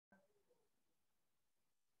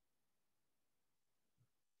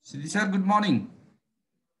Siddhi sir, good morning.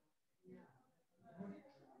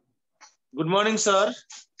 Good morning, sir.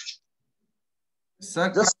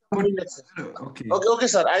 Sir, Just a minute, sir. okay. Okay,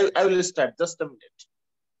 sir. I will start. Just a minute.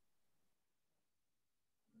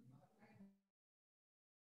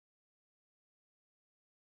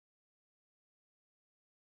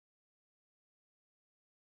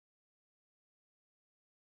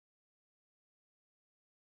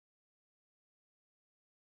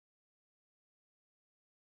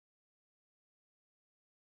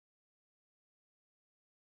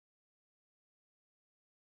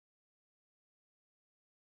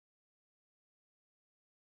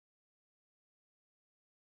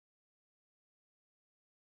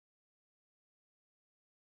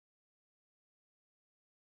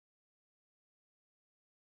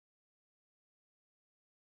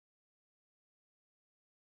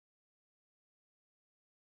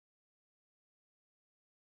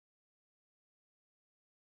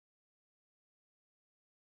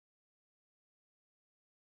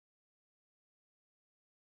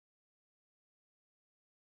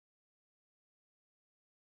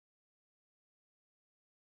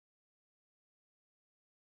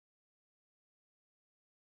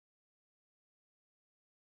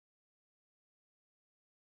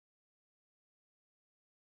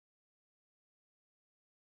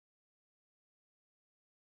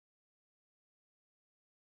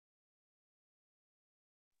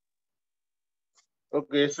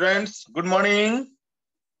 Okay, friends. Good morning.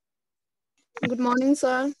 Good morning,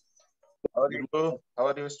 sir. How are you? How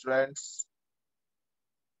are you, students?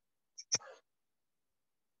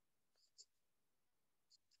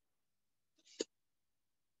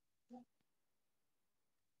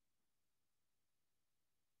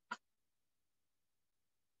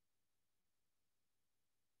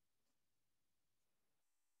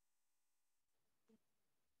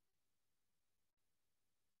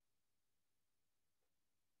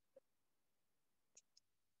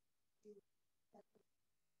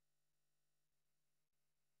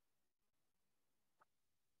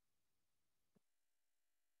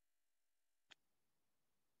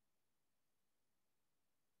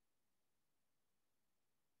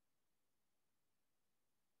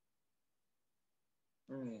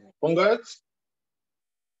 Pankaj,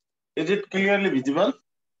 is it clearly visible?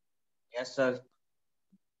 Yes, sir.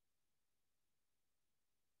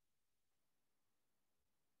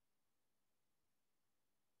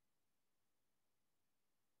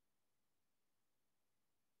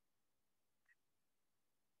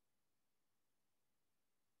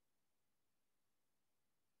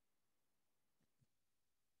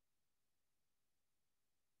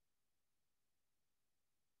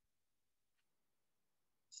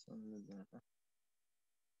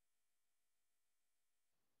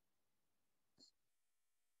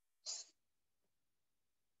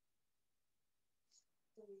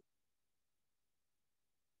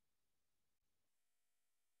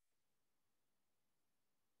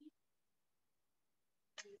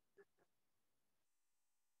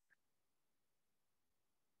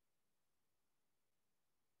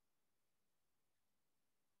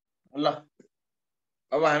 ल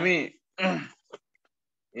अब हामी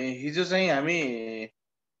हिजो चाहिँ हामी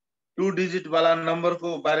 2 digit वाला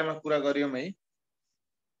नम्बरको बारेमा कुरा गर्यौं है।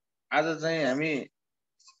 आज चाहिँ हामी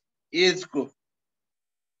एजको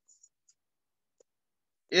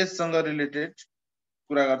एजसँग रिलेटेड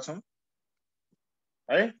कुरा गर्छौं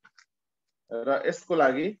है। र यसको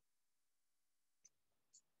लागि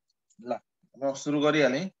ल म सुरु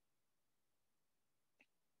गरिहालेँ।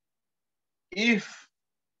 इफ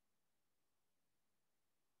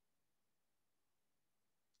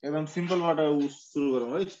एकदम सिम्पलबाट सुरु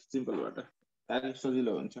गरौँ है, सिम्पलबाट ताकि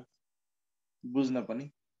सजिलो हुन्छ बुझ्न पनि।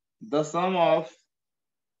 The some of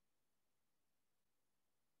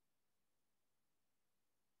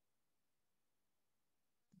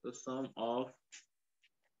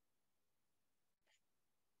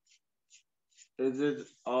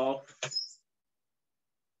ages of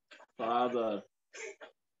father,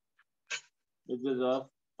 ages of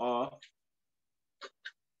a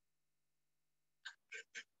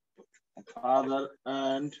father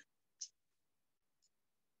and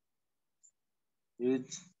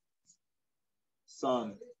his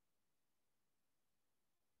son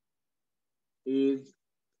is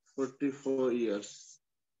 44 years.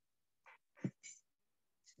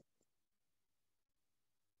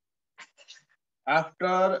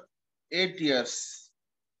 After 8 years,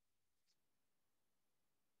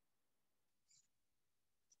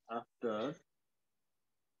 after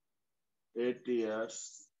 8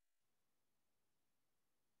 years,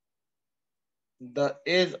 the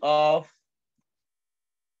age of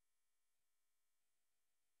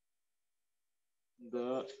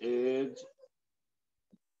the age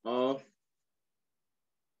of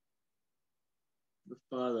the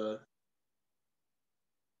father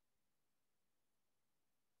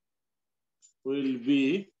will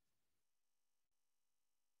be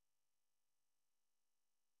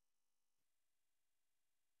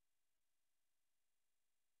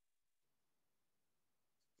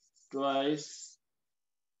twice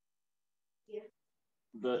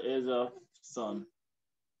the age of son.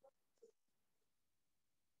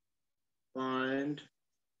 Find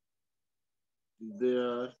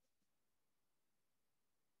their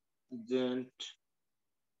gent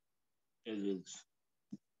ages.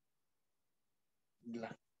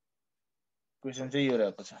 Question चाहिँ यो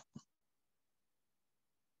रहेको छ।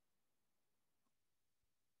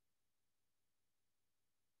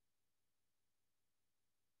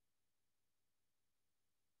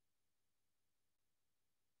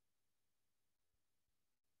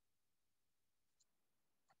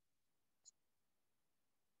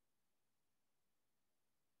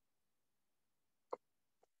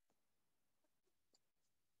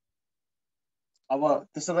 अब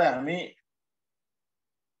त्यसो भए हामी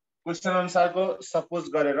question अनुसारको suppose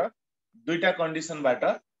गरेर दुईटा कन्डिसनबाट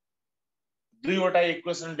दुईवटा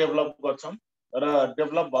इक्वेसन डेभलप गर्छौं र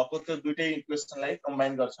डेभलप भएको त्यो दुईटै इक्वेसनलाई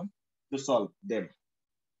कम्बाइन गर्छौं to solve them.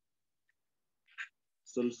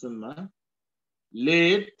 सोलुसनमा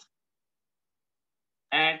late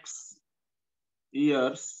x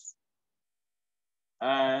years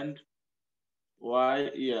and y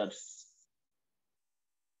years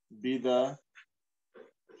be the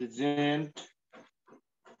present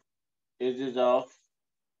ages of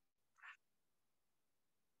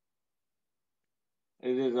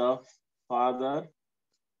father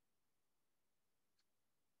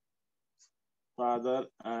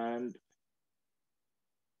and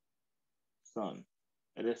son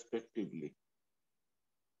respectively।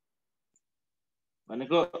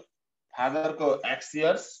 भनेको फादर को x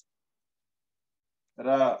years र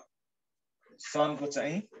सन को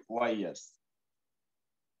चाहिँ y years।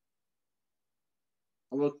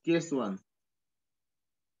 अब केस 1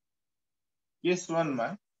 मा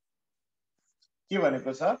के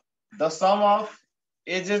भनेको छ the some of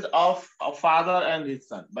ages of a father and his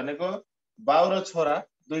son भनेको बाउ र छोरा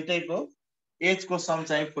दुईटैको एज को सम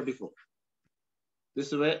चाहिँ 44।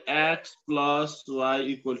 त्यसो भए x plus y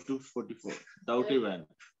equal to 44 डाउटै भएन।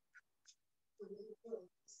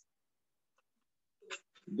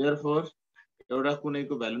 therefore एउटा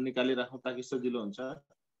कुनैको भ्यालु निकालिराखौं ताकि सजिलो हुन्छ।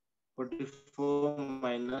 44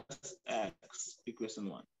 minus x इक्वेसन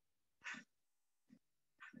 1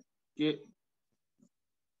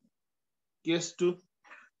 केस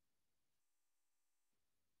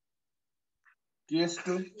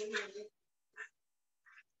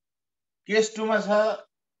 2 मा छ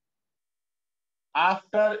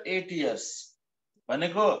आफ्टर 8 इयर्स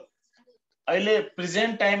भनेको अहिले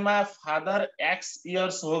प्रेजेन्ट टाइममा फादर x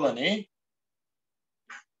इयर्स हो भने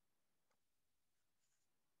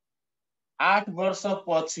 8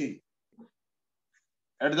 वर्षपछि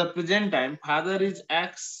at the present time father is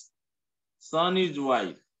x sun is y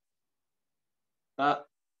त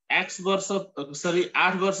 8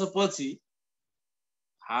 वर्षपछि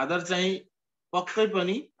फादर चाहिँ पक्कै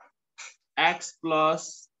पनि x plus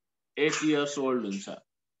 8 years old हुन्छ।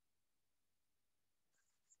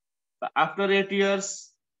 आफ्टर 8 इयर्स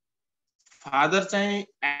फादर चाहिँ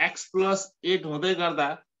x plus 8 हुँदै गर्दा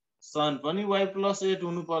सन पनि y plus 8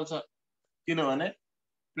 हुनु पर्छ किनभने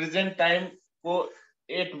प्रेजेन्ट टाइम को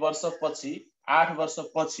 8 वर्षपछि 8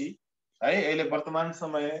 वर्षपछि है अहिले वर्तमान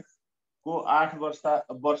समय को 8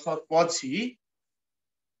 वर्षपछि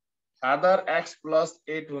फादर x plus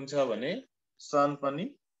 8 हुन्छ भने सन पनि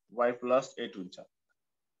y plus 8 हुन्छ।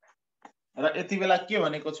 र यति बेला के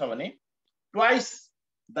भनेको छ भने twice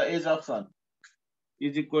the age of sun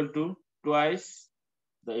is equal to twice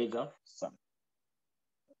the age of sun.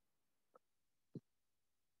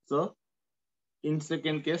 So in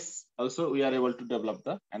second case also we are able to develop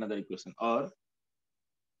the another equation or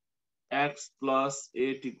x plus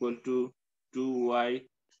 8 equal to 2y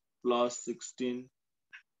plus 16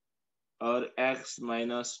 or x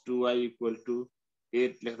minus 2y equal to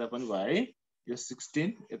 8 लेख्दा पनि भयो है। यो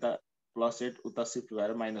 16 यता plus 8 उता shift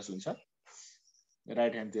भएर minus हुन्छ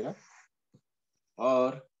right hand तिर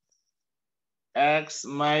और x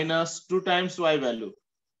minus 2 times y value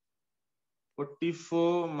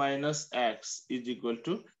 44 minus x is equal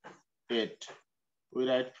to 8। We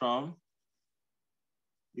write from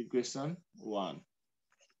equation 1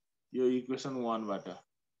 यो equation 1 बाट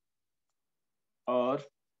और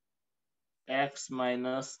x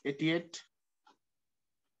minus 88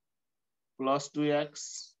 plus 2x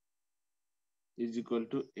is equal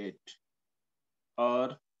to 8,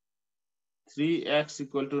 or 3x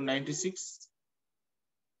equal to 96.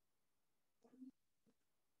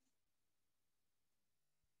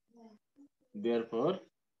 Therefore,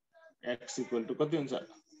 x equal to कति हुन्छ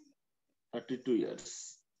 32 years.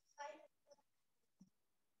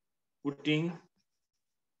 Putting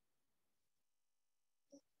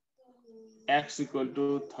x equal to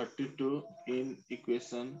 32 in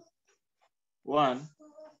equation 1.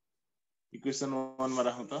 Equation 1 मा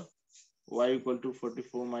राखौं त y equal to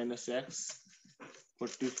 44 minus x,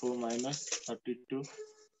 44 minus 32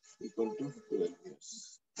 equal to 12 years.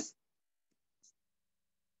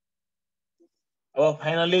 अब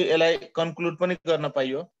finally यसलाई conclude पनि गर्न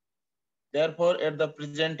पाइयो. Therefore, at the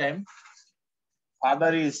present time, father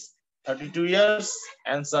is 32 years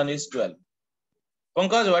and son is 12.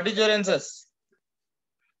 Pankaj, what is your answers?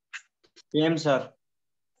 Same, sir.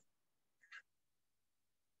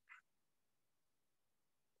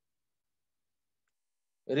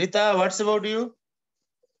 Rita, what's about you?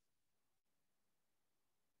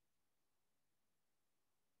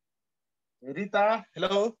 Rita,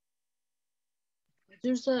 hello.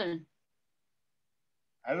 Yes, sir.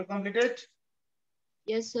 Have you completed?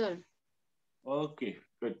 Yes, sir. Okay,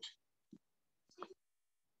 good.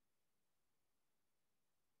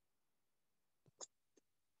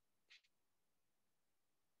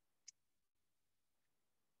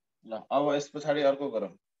 ल अब यस पछाडि अर्को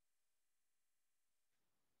गरौँ.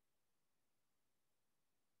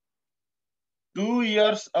 2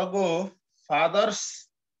 years ago, father's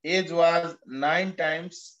age was 9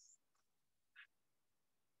 times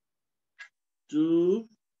 2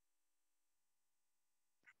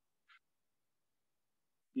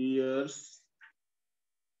 years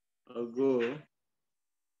ago,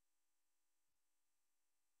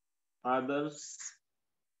 father's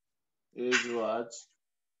age was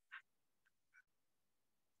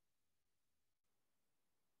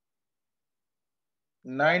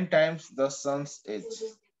 9 times the son's age.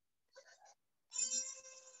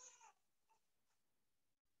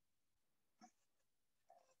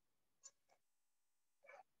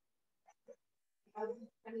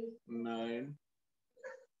 Nine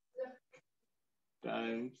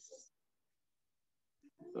times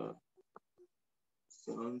the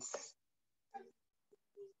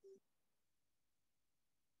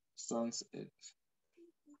son's age.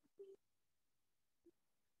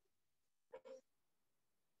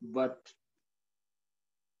 But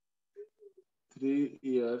 3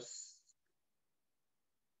 years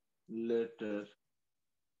later,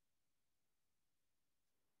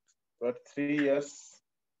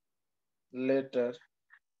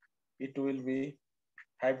 it will be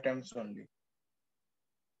 5 times only.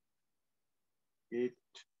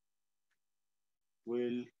 It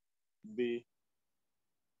will be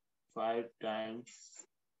 5 times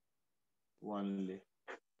only.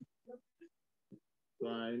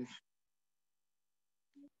 Find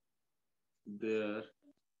their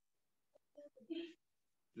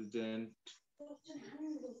present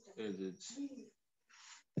ages.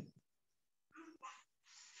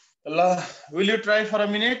 Allah, will you try for a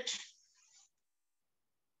minute?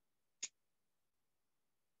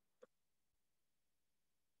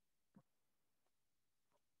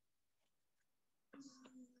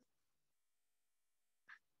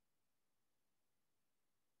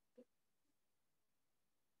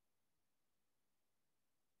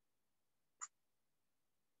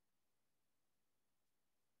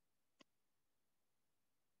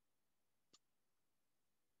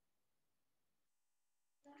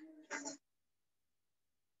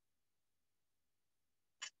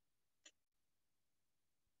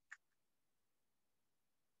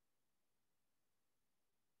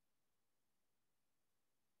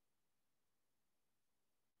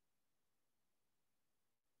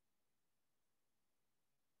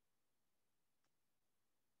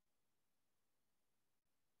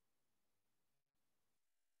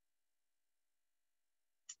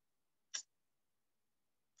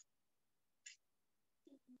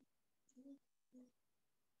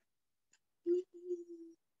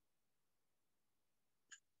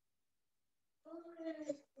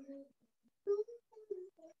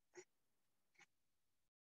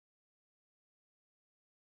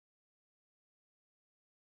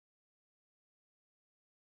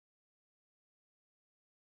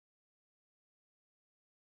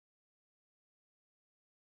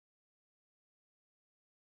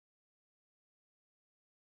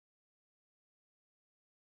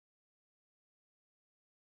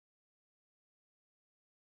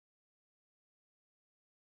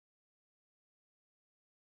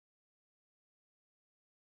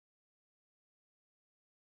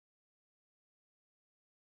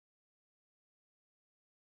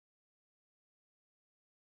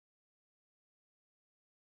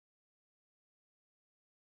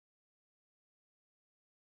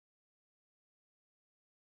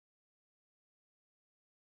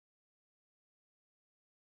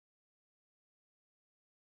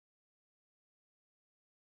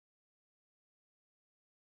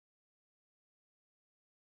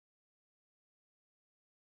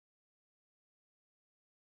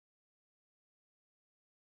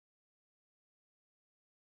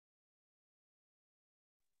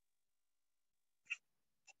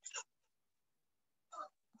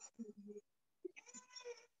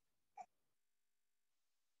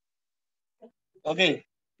 Okay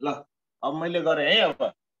ल अब मैले गरे है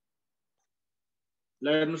अब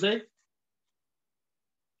ल हेर्नुस् है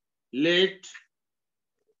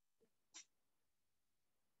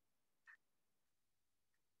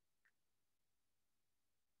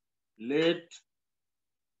let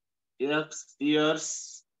x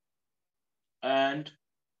years and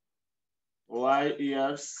y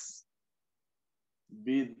years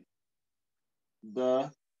be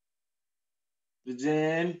the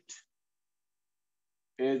present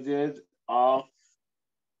ages of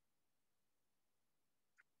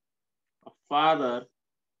a father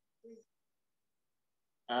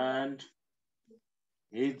and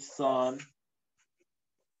his son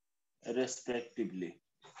respectively.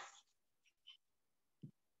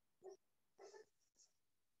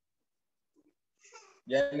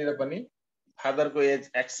 यहाँनिर पनि फादरको एज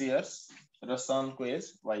x years र सनको एज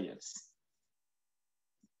y years.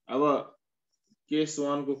 अब केस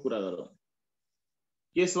 1 को कुरा गरौँ.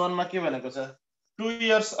 केस 1 मा के भनेको छ 2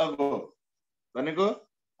 years ago भनेको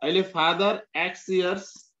अहिले फादर x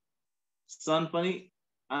years सन पनि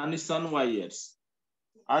अनि सन y years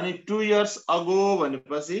अनि 2 years ago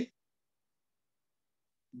भनेपछि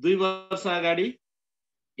 2 वर्ष अगाडि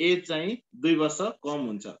एज चाहिँ 2 वर्ष कम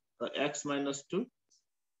हुन्छ त x - 2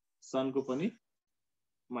 सनको पनि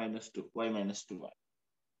 -2 y - 2 भयो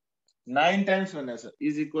 9 times भनेको छ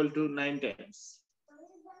इज इक्वल टु 9 times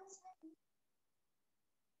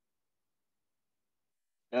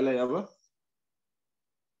यसलाई अब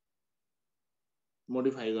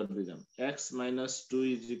मोडिफाई गर्दै जाम x - 2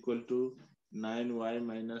 is equal to 9y -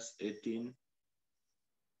 18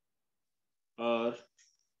 और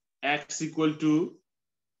x equal to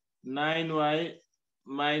 9y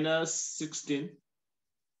 - 16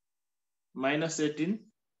 -18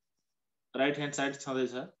 right hand side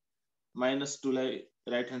छँदैछ -2 लाई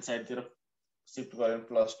राइट ह्यान्ड साइडतिर शिफ्ट गरे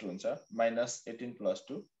 +2 हुन्छ -18 +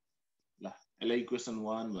 2 ल यसलाई इक्वेसन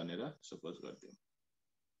 1 भनेर सपोज गर्दियौ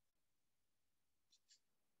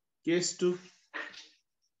केस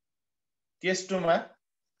 2 मा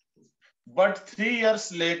but 3 years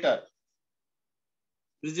later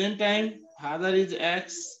present time father is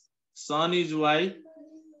x son is y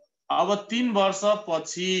अब 3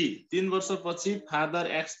 वर्षपछि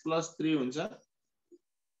फादर x + 3 हुन्छ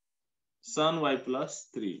son y +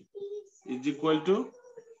 3 is equal to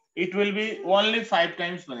it will be only 5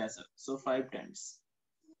 times भनेको छ so 5 times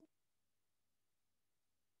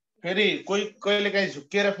फेरि कोही कहिलेकाहीँ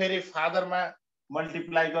झुक्केर फेरि फादरमा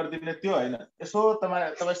मल्टिप्लाई गरिदिने त्यो हैन यसो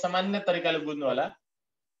तपाई सामान्य तरिकाले बुझ्नु होला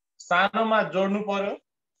सानोमा जोड्नु पर्यो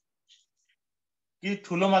कि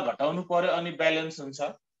ठुलोमा घटाउनु पर्यो अनि ब्यालेन्स हुन्छ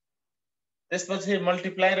त्यसपछि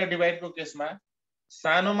मल्टिप्लाई र डिवाइडको केसमा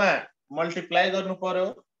सानोमा मल्टिप्लाई गर्नु पर्यो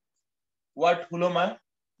वा ठुलोमा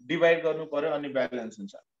डिवाइड गर्नु पर्यो अनि ब्यालेन्स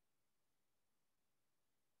हुन्छ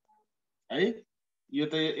है यो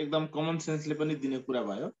त एकदम कमन सेन्सले पनि दिने कुरा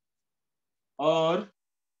भयो और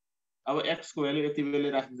अब x को भ्यालु यति बेला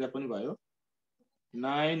राख्दिदा पनि भयो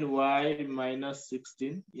 9y -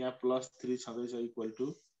 16 यहाँ +3 छँदैछ equal to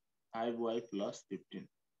 5y + 15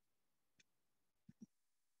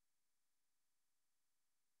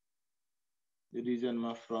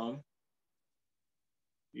 रिजनमा from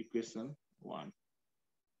equation 1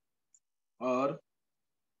 और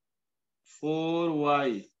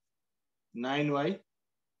 4y 9y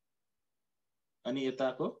अनि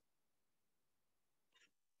यताको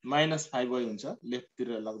 -5y हुन्छ लेफ्टतिर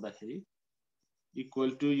लग्दाखेरि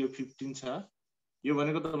इक्वल टु यो 15 छ यो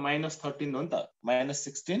भनेको त -13 हो नि त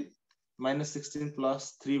 -16 -16 +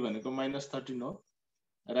 3 भनेको -13 हो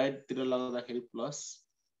राइट तिर लग्दाखेरि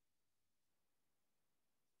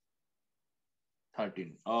 +13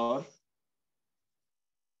 और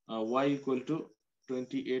y equal to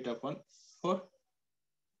 28/4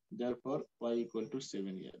 therefore y equal to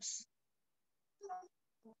 7 years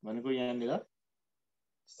भनेको यहाँनिर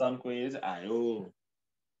सनको एज आयो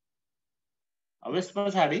अब यस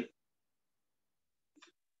पछाडि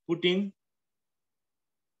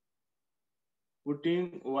putting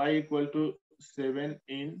y equal to 7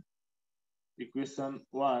 in equation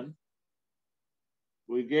 1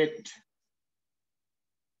 we get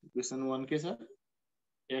equation 1 के छ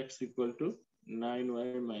x equal to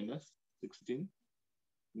 9y - 16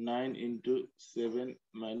 9 into 7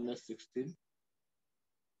 - 16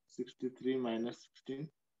 63 - 16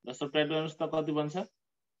 ल सबट्र्याक्ट गर्नुस् त कति बन्छ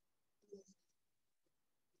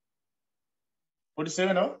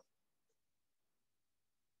 47 हो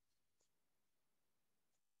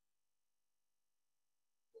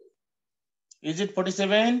Is it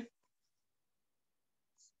 47?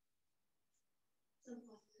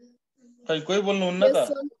 खै कोही बोल्नु हुन्न त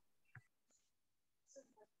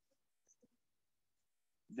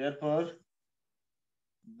therefore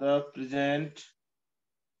the present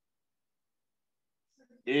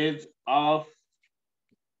age of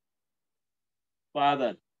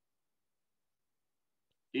father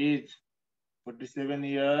is 47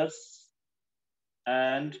 years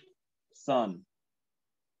and son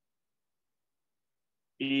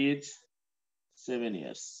is 7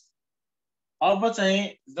 years. अब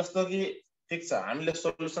चाहिँ जस्तो कि ठीक छ हामीले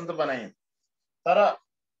सोलुसन त बनायौं तर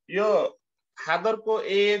यो फादरको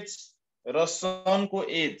एज र सनको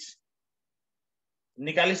एज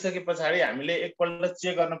निकालिसके पछाडी हामीले एकपल्ट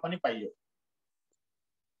चेक गर्न पनि पाइयो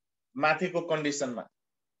माथिको कन्डिसनमा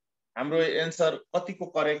हाम्रो एन्सर कतिको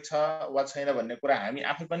करेक्ट छ वा छैन भन्ने कुरा हामी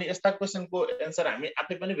आफै पनि यस्ता क्वेशनको एन्सर हामी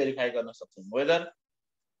आफै पनि भेरिफाई गर्न सक्छौं weather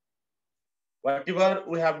whatever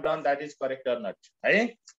we have done that is correct or not है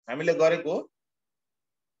हामीले गरेको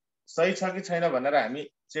सही छ कि छैन भनेर हामी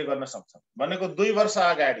चेक गर्न सक्छौं भनेको 2 वर्ष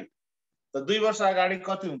अगाडि त 2 वर्ष अगाडि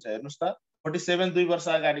कति हुन्छ हेर्नुस् त 47 2 वर्ष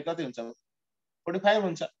अगाडि कति हुन्छ 45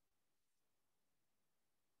 हुन्छ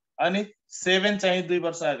अनि 7 चाहिँ 2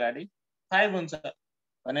 वर्ष अगाडि 5 हुन्छ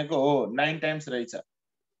भनेको हो 9 टाइम्स रहेछ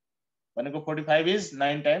भनेको 45 इज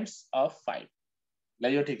 9 टाइम्स अफ 5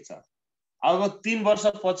 ल यो ठीक छ अब 3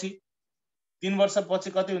 वर्षपछि 3 वर्षपछि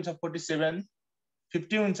कति हुन्छ 47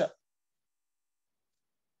 50 हुन्छ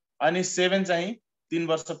अनि 7 चाहिँ 3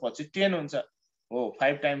 वर्षपछि 10 हुन्छ हो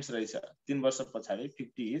 5 टाइम्स रहेछ 3 वर्ष पछाडी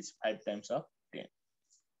 50 इज 5 टाइम्स अफ 10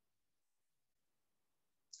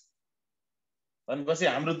 भनेपछि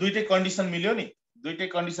हाम्रो दुईटै कन्डिसन मिल्यो नि दुईटै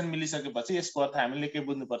कन्डिसन मिलिसकेपछि यसको अर्थ हामीले के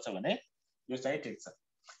बुझ्नु पर्छ भने यो चाहिँ ठीक छ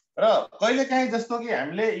र कहिलेकाहीँ जस्तो कि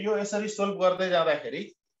हामीले यो यसरी सोल्भ गर्दै जाँदाखेरि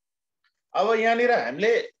अब यहाँनिर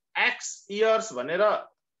हामीले x इयर्स भनेर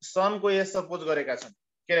सनको एज सपोज गरेका छन्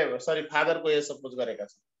के रे सरी फादरको एज सपोज गरेका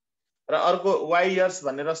छन् र अर्को y इयर्स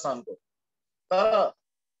भनेर सनको तर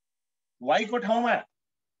y को ठाउँमा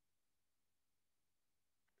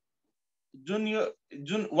जुन यो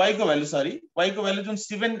जुन y को भ्यालु सरी y को भ्यालु जुन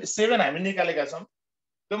 7 हामी निकालेका छौं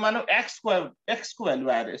त्यो मानौ x को भ्यालु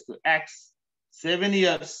आएर यस्तो x 7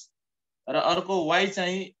 इयर्स र अर्को y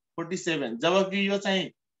चाहिँ 47 जबकि यो चाहिँ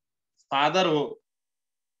फादर हो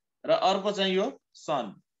र अर्को चाहिँ यो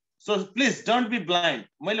सन so please don't be blind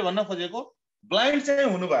मैले भन्न खोजेको ब्लाइन्ड चाहिँ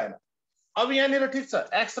हुनु भएन अब यहाँनिर ठीक छ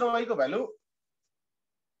x र y को भ्यालु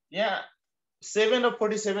यहाँ 7 र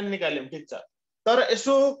 47 निकाल्यौं ठीक छ तर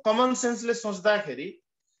यसो कमन सेन्सले सोच्दाखेरि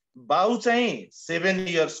बाउ चाहिँ 7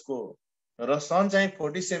 इयर्स को र सन चाहिँ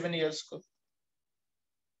 47 इयर्स को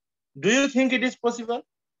do you think it is possible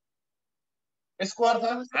यसको अर्थ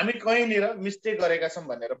हामी कहीँनिर मिस्टेक गरेका छौं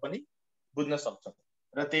भनेर पनि बुझ्न सक्छौं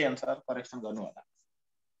र त्यही अनुसार करेक्सन गर्नु होला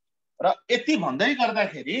र यति भन्दै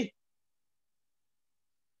गर्दाखेरि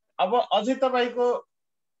अब अझै तपाईको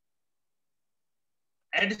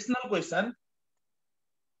additional question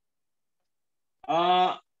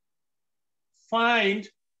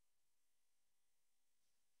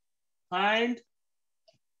find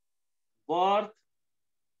birth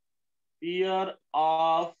year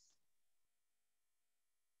of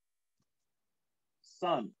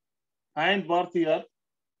son find birth year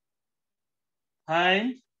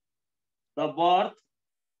find the birth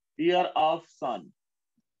year of son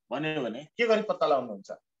भन्यो भने के गरी पत्ता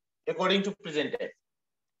लगाउनुहुन्छ अकॉर्डिंग टु प्रेजेन्ट डे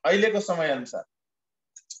अहिलेको समय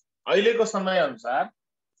अनुसार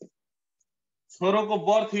छोरोको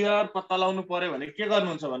बर्थ इयर पत्ता लगाउनु पर्यो भने के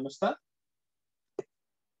गर्नुहुन्छ भन्नुस् त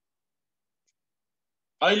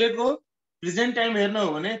अहिलेको प्रेजेन्ट टाइम हेर्नु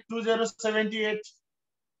हो भने 2078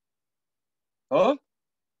 हो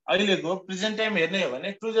अहिलेको प्रेजेन्ट टाइम हेर्ने हो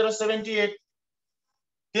भने 2078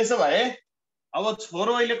 त्यसो भए अब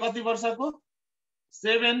छोरो अहिले कति वर्षको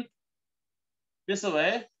 7 त्यसो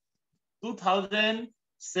भए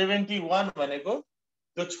 2071 भनेको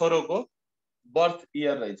त्यो छोरोको बर्थ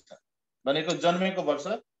इयर रहेछ भनेको जन्मेको वर्ष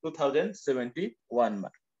 2071 मा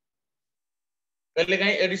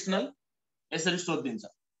कहिलेकाहीँ एडिशनल यसरी सोधिन्छ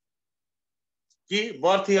कि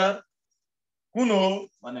बर्थ इयर कुन हो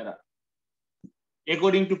भनेर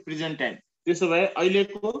अकॉर्डिंग टु प्रेजेन्ट टाइम त्यसो भए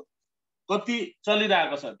अहिलेको कति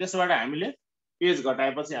चलिरहेको छ त्यसबाट हामीले एज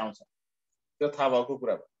घटाएपछि आउँछ त्यो थाहा भएको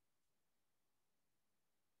कुरा हो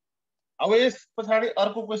अब यस पछाडी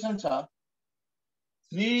अर्को क्वेशन छ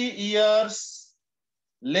 3 years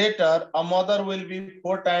later a mother will be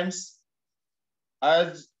 4 times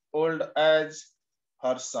as old as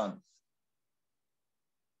her son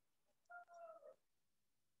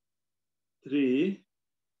 3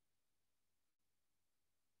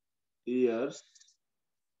 years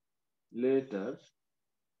later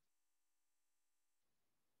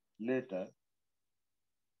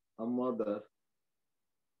a mother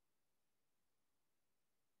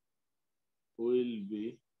will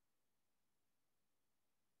be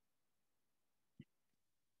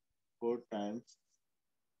 4 times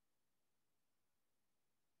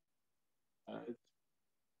as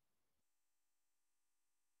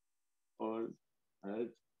old as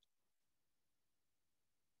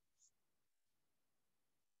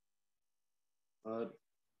her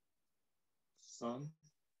son.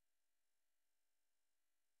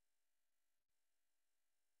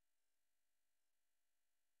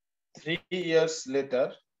 3 years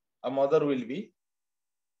later, a mother will be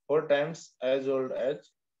 4 times as old as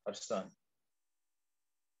her son.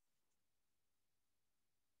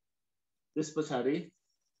 This pachadi,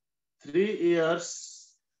 3 years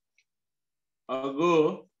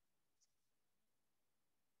ago,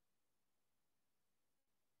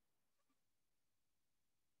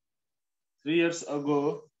 3 years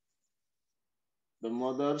ago, the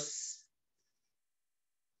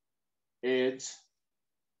age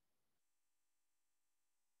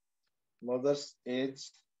mother's age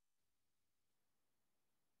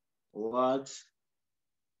was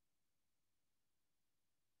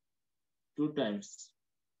 2 times.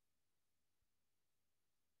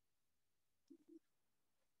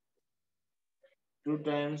 2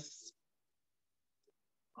 times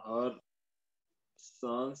her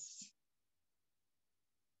son's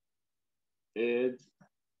age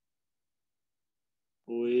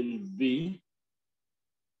will be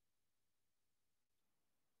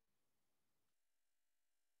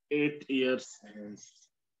 8 years hence.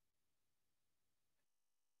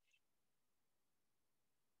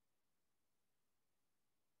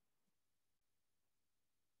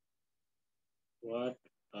 What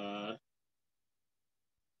are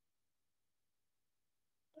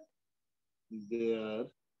their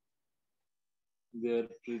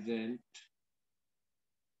present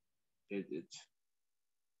ages?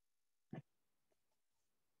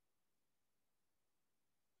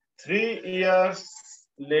 3 years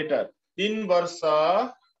later, 3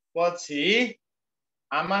 वर्षपछि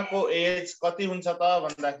आमाको as कति हुन्छ त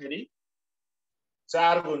भन्दाखेरि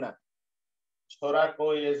 4 गुना,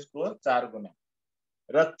 छोराको एजको 4 गुना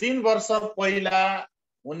र 3 वर्ष पहिला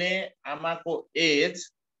हुने आमाको एज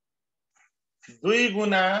 2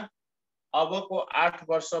 गुना अबको 8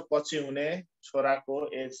 वर्षपछि हुने छोराको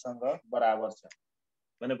एजसँग बराबर छ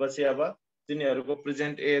भनेपछि अब तिनीहरूको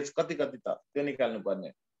प्रेजेन्ट एज कति कति त त्यो निकाल्नु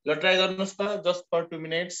पर्ने। ल ट्राई गर्नुस् त, जस्ट फर 2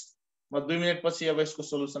 मिनेट्स। म 2 मिनेट पछि अब यसको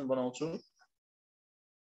सोलुसन बनाउँछु।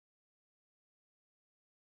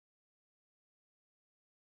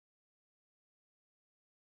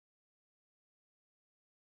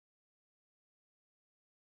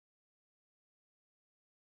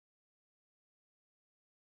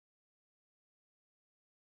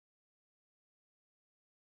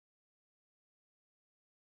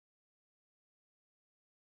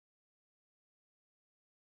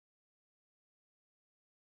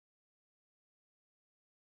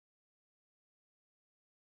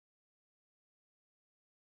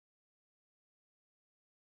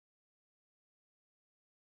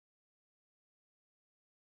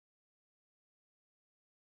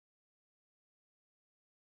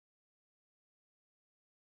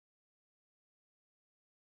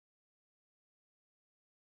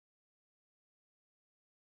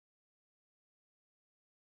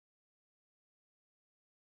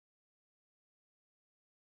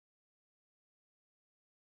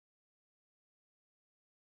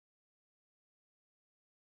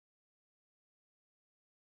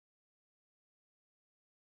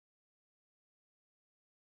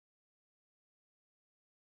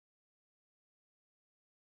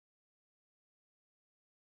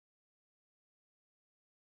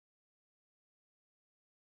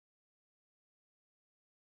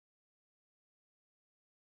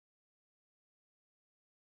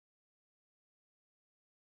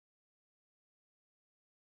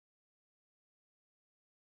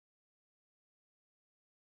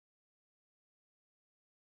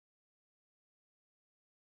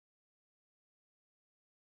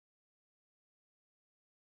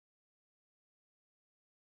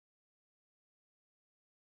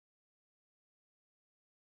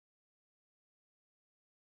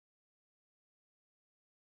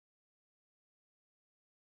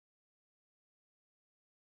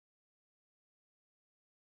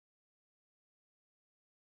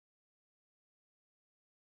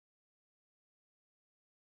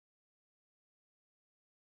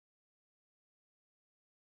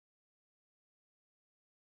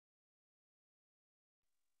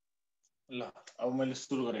 ल अब मैले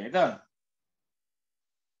सुरु गरेँ है त।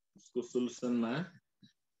 यसको सोलुसनमा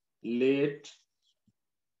late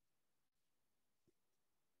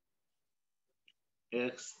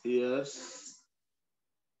x years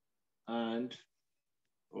and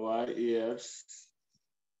y years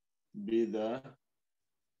be the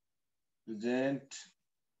present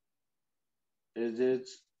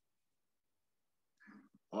ages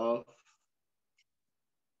of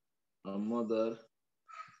a mother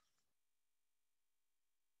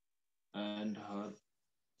and her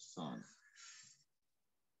son,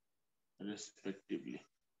 respectively.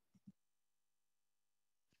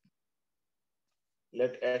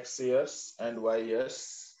 Let X years and Y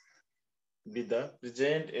years be the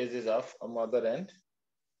present ages of a mother and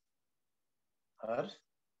her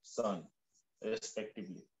son,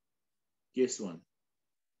 respectively. Case 1.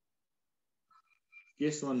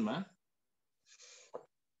 Case 1 ma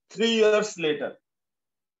 3 years later.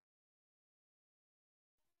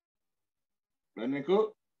 भनेको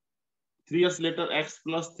 3 years later x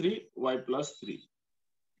plus 3 y plus 3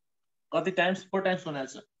 कति times 4 times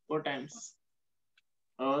बनाएको छ 4 times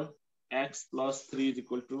और x plus 3 is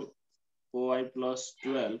equal to 4y plus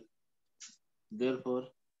 12 therefore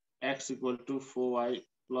x equal to 4y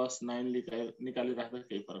plus 9 निकाली राख्दा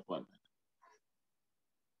केही फरक पर्दैन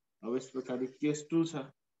अब यस पछाडी केस 2 छ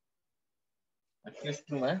केस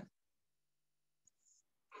 2 मा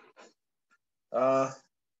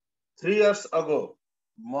 3 years ago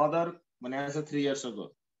mother भनेको छ 3 years ago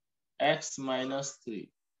x minus 3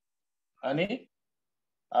 अनि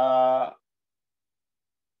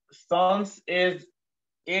son's age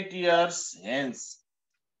 8 years hence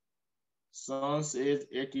son's age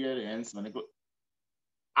 8 years hence भनेको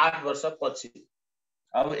 8 वर्ष पछि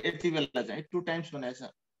अब यति बेला चाहिँ 2 टाइम्स बनाएको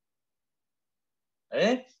छ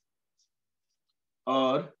है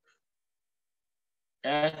और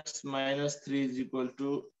x minus 3 is equal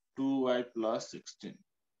to 2y plus 16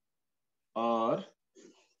 और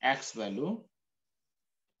x value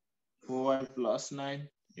 4y plus 9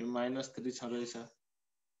 यो minus 3 छ रहेछ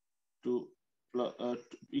 2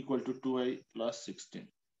 equal to 2y plus 16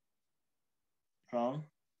 from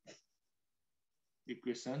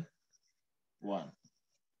equation 1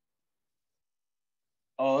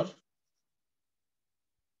 और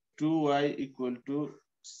 2y equal to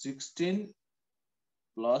 16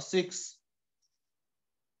 plus 6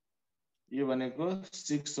 ये भनेको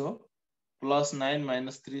 6 हो plus 9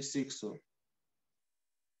 minus 3 6 हो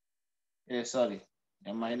ए सरी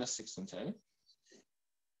यहाँ minus 6 हुन्छ है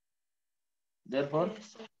therefore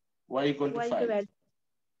y equal to 5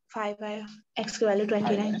 5 आयो x को भ्यालु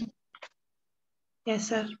 29 yes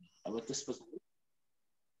sir अब त्यसपछि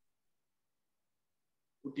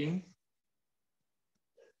putting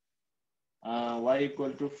y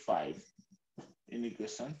equal to 5 in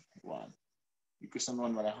equation 1 equation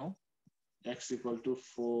 1 मा राखौं x equal to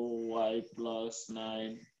 4y plus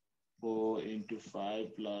 9 4 into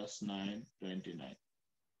 5 plus 9 29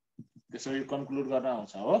 त्यसरी कन्क्लुड गर्न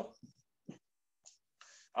आउँछ हो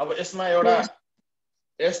अब यसमा एउटा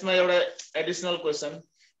additional question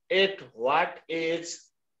at what as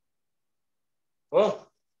हो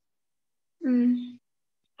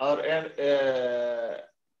और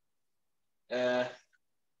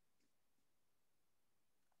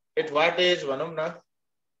एट व्हाट एज भनौं न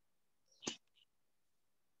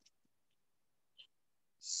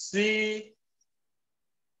she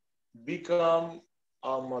become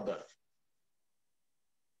a mother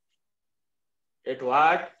at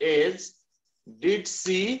what age did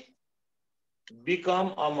she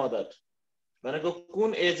become a mother भनेको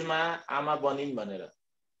कुन एजमा आमा बनिन् भनेर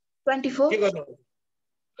 24 के गर्नु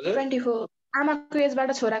हजुर 24 आमाको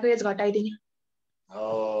एजबाट छोराको एज घटाइदिने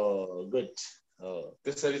हो गुड हो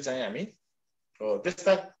त्यसरी चाहिँ हामी हो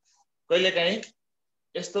त्यस्ता कहिलेकाहीँ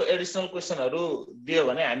यस्तो एडिशनल क्वेशनहरु दियो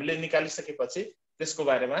भने हामीले निकालिसकेपछि त्यसको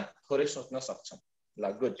बारेमा थोरै सोच्न सक्छौं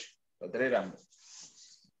ल गुड धेरै राम्रो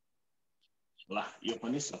ल यो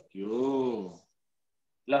पनि सक्यो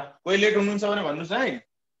ल कोही लेट हुनुहुन्छ भने भन्नुस् है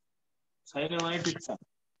छैन भने ठिक छ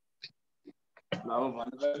ल अब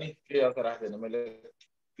भन्नु पनि के अर्थ राख्दैन मैले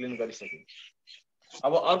क्लिन गरिसके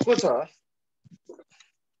अब अर्को छ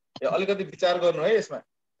यो अलिकति विचार गर्नु है यसमा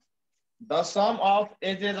The sum of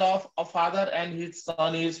ages of a father and his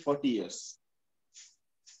son is 40 years.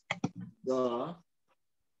 The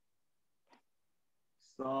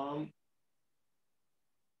sum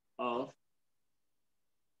of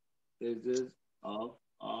ages of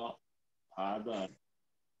a father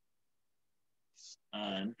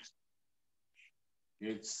and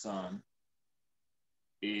his son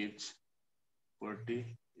is 40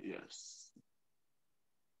 years.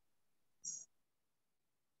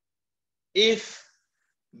 If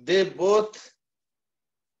they both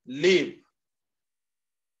live,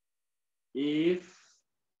 if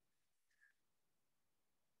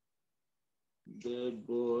they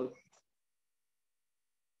both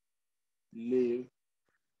live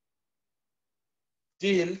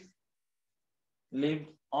till lived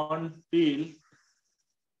until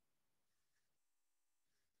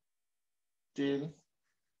till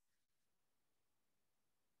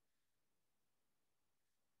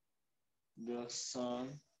the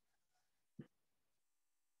sun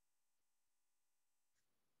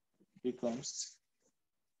becomes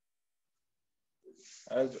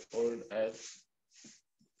as old as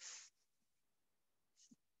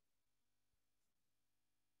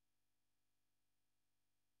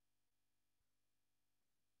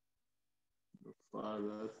the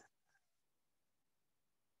father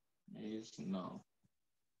is now.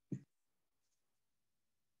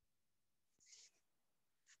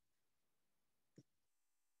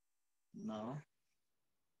 Now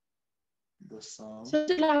the sum. Sir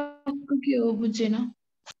त्यो लास्टको के हो बुझेन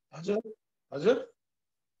हजुर हजुर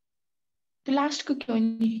त्यो लास्टको के हो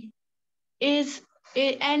नि एज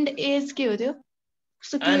एन्ड एज के हो त्यो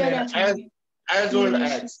कस्तो क्लियर And छैन as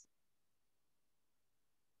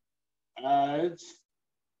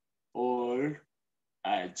old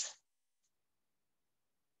as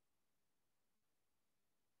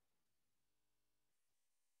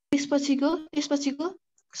त्यसपछिको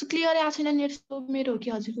कस्तो क्लियर आएको छैन नि मेरो हो कि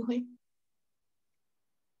हजुरको खोइ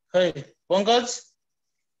खै पंकज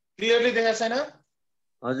क्लियरली देखा छैन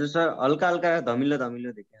हजुर सर हल्का हल्का धमिलो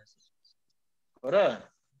धमिलो देखिएको छ हो र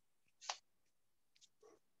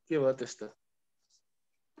के भयो त्यस्तो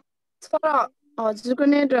सर हजुरको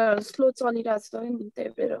नेट स्लो चलिरहेछ नि त्यही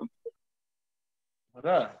भएर हो र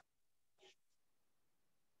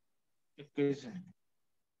एकैछिन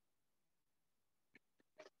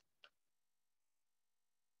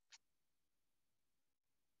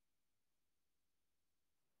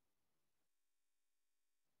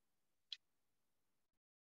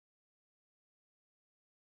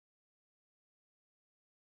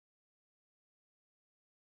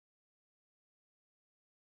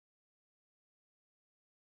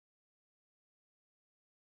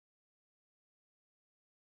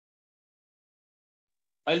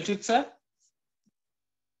अहिले ठिक छ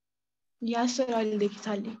यस सर अहिलेदेखि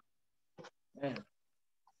थाल्यो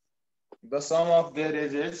the sum of their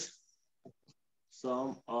ages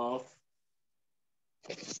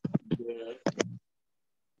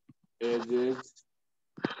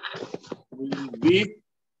will be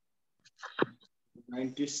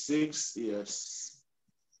 96 years.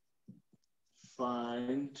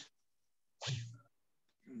 Find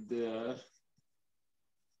their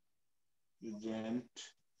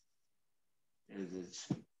present ages.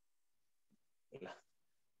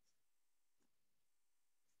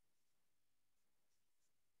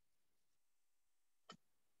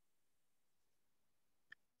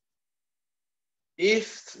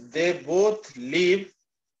 If they both live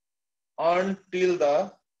until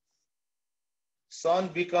the son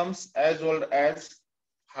becomes as old as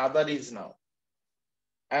father is now,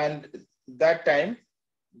 and that time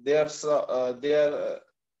their sum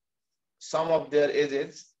of their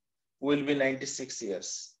ages will be 96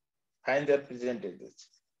 years. Find their present ages.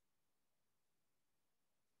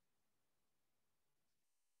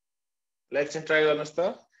 Let's try गर्नुस्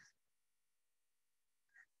त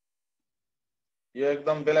यो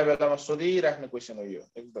एकदम बेला बेलामा सोधिराख्ने question हो यो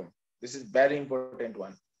एकदम this is very important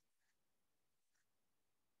one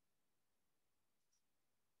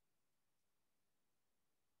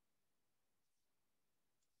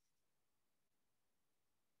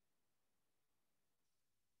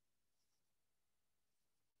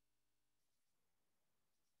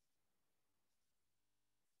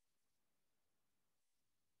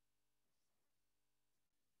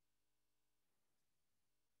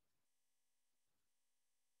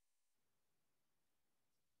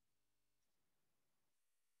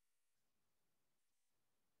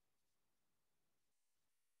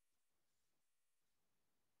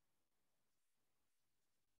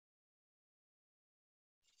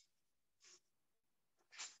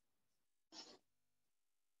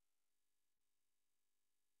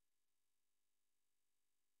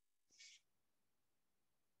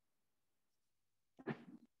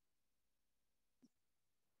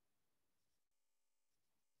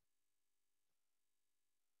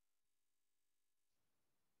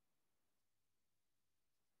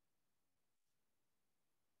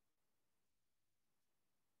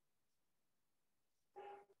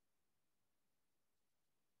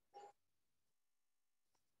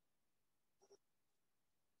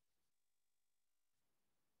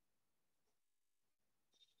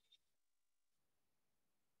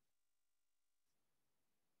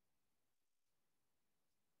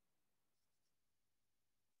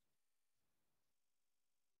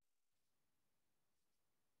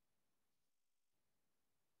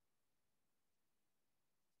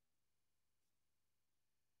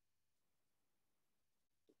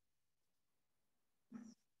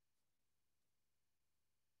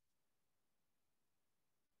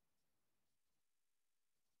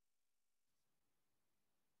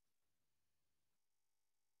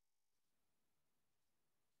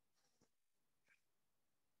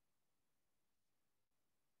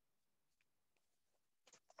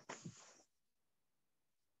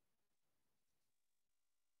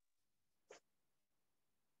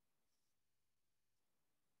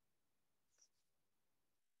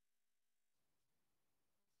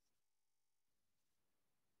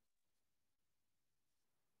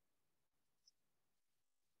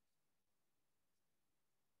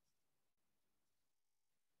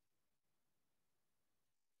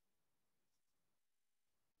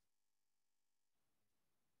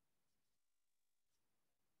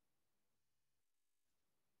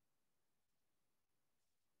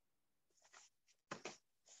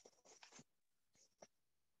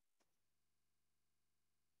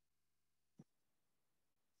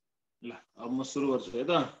ल अब म सुरु गर्छु है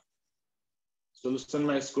त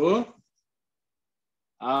सोलुसनमा यसको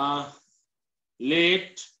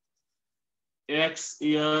let x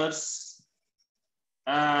years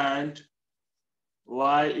and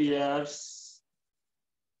y years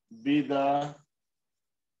be the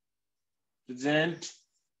present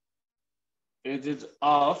ages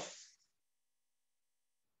of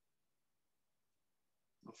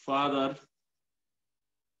father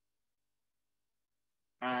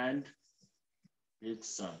and his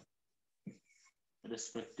son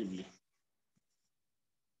respectively.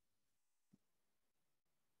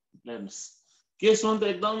 Let's case 1 त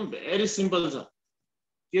एकदम very simple छ.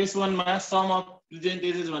 Case 1 मा sum of present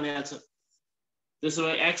ages भनेको छ. त्यसो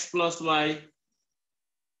भए x plus y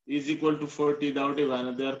is equal to 40 डाउटै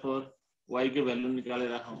भएन. Therefore y को भ्यालु निकालेर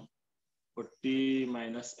राखौं. 40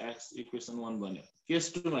 minus x equation 1 बन्यो.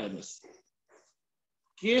 Case 2 मा हेर्नुस्.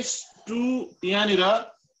 Case 2 यहाँनिर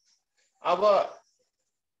अब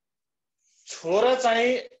छोरा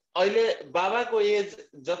चाहिँ अहिले बाबाको एज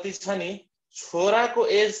जति छ नि छोराको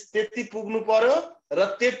एज त्यति पुग्नु पर्यो र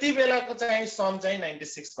त्यति बेलाको चाहिँ सम चाहिँ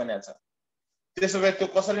 96 भनेको छ. त्यसो भए त्यो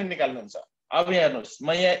कसरी निकाल्नुहुन्छ? अब यहाँ हेर्नुस्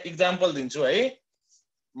म यहाँ एक्जाम्पल दिन्छु है.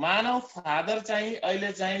 मानव फादर चाहिँ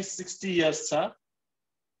अहिले चाहिँ 60 इयर्स छ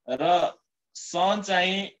र सन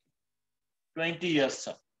चाहिँ 20 इयर्स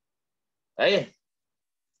छ है.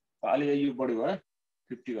 अलि यो बढी भयो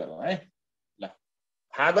 50 गरौँ है. ल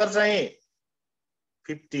फादर चाहिँ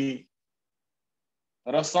 50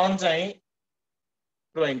 र सन चाहिँ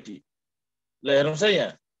 20. ल हेर्नुस् है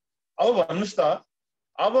यहाँ. अब भन्नुस् त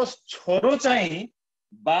अब छोरो चाहिँ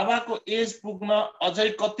बाबाको एज पुग्न अझै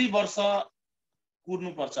कति वर्ष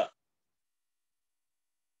कुर्नु पर्छ?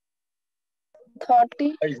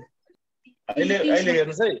 30. अहिले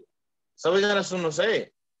हेर्नुस् है सबैजना सुन्नुस्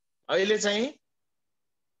है. अहिले चाहिँ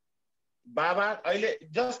बाबा अहिले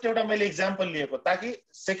जस्ट एउटा मैले एक्जाम्पल लिएको ताकि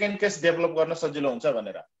सेकेन्ड केस डेभलप गर्न सजिलो हुन्छ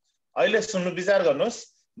भनेर. अहिले सुन्नु विचार गर्नुस्.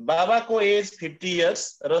 बाबाको एज 50 इयर्स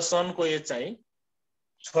र सनको एज चाहिँ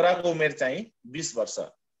छोराको उमेर चाहिँ 20 वर्ष.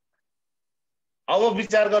 अब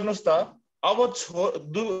विचार गर्नुस् त अब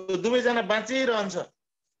दुवैजना बाँचिरहन्छ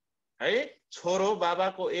है. छोरो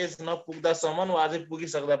बाबाको एज नपुग्दासम्म वा अझै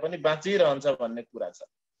पुगिसक्दा पनि बाँचिरहन्छ भन्ने कुरा छ.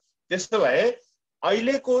 त्यसो भए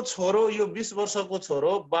अहिलेको छोरो यो 20 वर्षको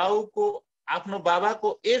छोरो बाउको आफ्नो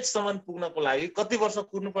बाबाको एजसम्म पुग्नको लागि कति वर्ष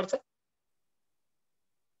कुर्नु पर्छ?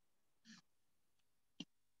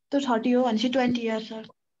 तो 30 हो भनेपछि 20 इयर्स सर.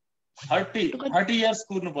 30 इयर्स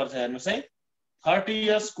कुर्नु पर्छ. हेर्नुस् है 30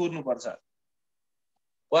 इयर्स कुर्नु पर्छ.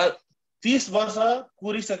 वा 30 वर्ष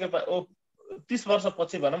कुरिसके 30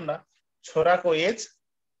 वर्षपछि भनौँ न छोराको एज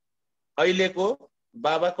अहिलेको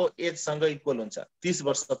बाबाको एजसँग इक्वल हुन्छ 30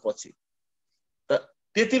 वर्षपछि. त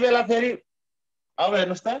त्यति बेला फेरि अब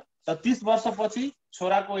हेर्नुस् त 30 वर्षपछि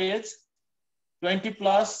छोराको एज 20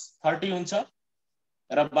 प्लस 30 हुन्छ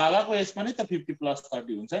र बाबाको एज पनि त 50 प्लस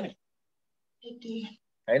 30 हुन्छ नि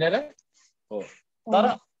हैन र? हो. तर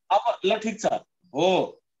अब ल ठीक छ हो.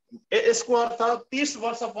 यसको अर्थ 30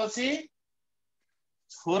 वर्षपछि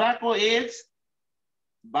छोराको एज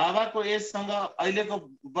बाबाको एजसँग अहिलेको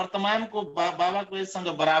वर्तमानको बाबाको एजसँग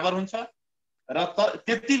बराबर हुन्छ र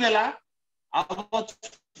त्यति बेला अब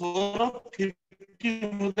छोरो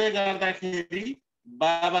 50 हुँदै गर्दाखेरि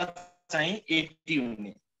बाबा चाहिँ 80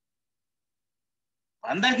 हुने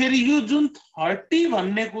भन्दाखेरि यो जुन 30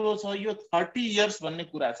 भन्ने कुरो छ यो 30 इयर्स भन्ने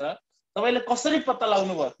कुरा छ तपाईले कसरी पत्ता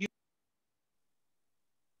लगाउनु भयो?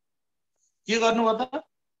 के गर्नुभयो त?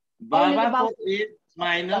 बाबाको एज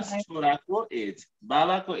माइनस छोराको एज.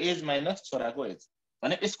 बाबाको एज माइनस छोराको एज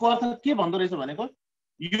भने यसको अर्थ के भन्दो रहेछ भनेको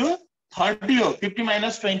यो 30 हो. 50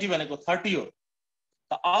 माइनस 20 भनेको 30 हो.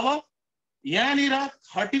 त अब यहाँनिर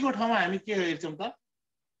 30 को ठाउँमा हामी के हेर्छौं त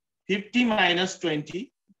 50 माइनस 20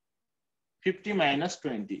 50 माइनस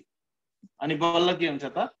 20 अनि बल्ल के हुन्छ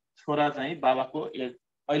त छोरा चाहिँ बाबाको एज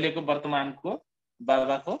अहिलेको वर्तमानको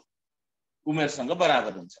बाबाको उमेरसँग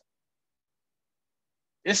बराबर हुन्छ.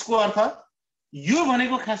 यसको अर्थ यो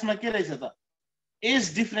भनेको खासमा के रहेछ त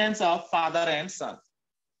as difference of father and सन.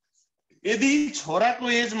 यदि छोराको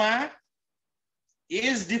एजमा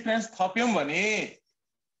एज डिफरेन्स थप्यौं भने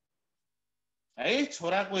है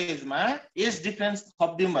छोराको एजमा एज डिफरेन्स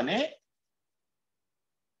थप्दियौं भने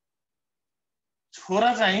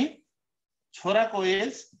छोरा चाहिँ छोराको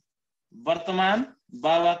एज वर्तमान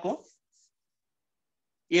बाबाको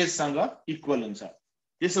एजसँग इक्वल हुन्छ.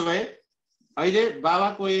 त्यसो भए अहिले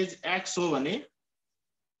बाबाको एज x हो भने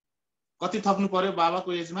कति थप्नु पर्यो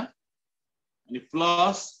बाबाको एजमा अनि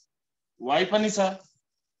प्लस y पनि छ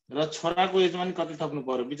र छोराको एजमा पनि कति थप्नु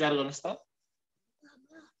पर्यो विचार गर्नुस् त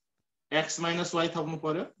x माइनस y थप्नु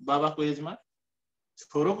पर्यो बाबाको एजमा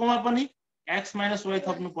छोरोकोमा पनि x - y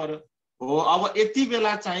थप्नु पर्यो हो। अब यति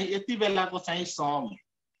बेला चाहिँ यति बेलाको चाहिँ सम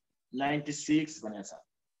 96 भनेको छ।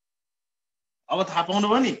 अब थाहा पाउनु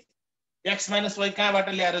भयो नि x - y कहाँबाट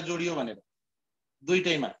ल्याएर जोडियो भनेर।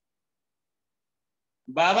 दुईटैमा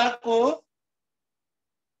बाबाको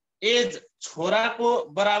एज छोराको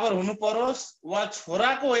बराबर हुनु परोस् वा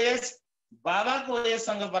छोराको एज बाबाको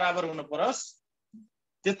एजसँग बराबर हुनु परोस्।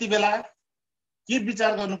 त्यति बेला के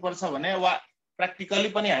विचार गर्नुपर्छ भने वा प्र्याक्टिकली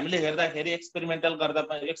पनि हामीले हेर्दाखेरि एक्सपेरिमेन्ट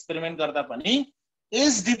गर्दा पनि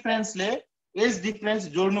एज डिफरेन्स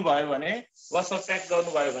जोड्नु भयो भने वा सबट्र्याक्ट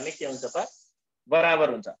गर्नु भयो भने के हुन्छ त बराबर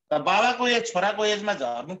हुन्छ। त बाबाको एज छोराको एजमा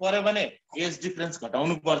झर्नु पर्यो भने एज डिफरेन्स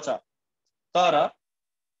घटाउनु पर्छ। तर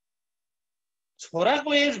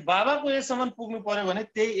छोराको एज बाबाको एजसम्म पुग्नु पर्यो भने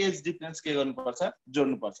त्यही एज डिफरेन्स के गर्नुपर्छ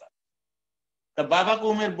जोड्नु पर्छ। त बाबाको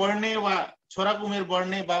उमेर बढ्ने वा छोराको उमेर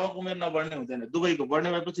बढ्ने बाबाको उमेर नबढ्ने हुँदैन। दुवैको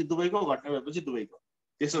बढ्ने भएपछि दुवैको घट्ने भएपछि दुवैको।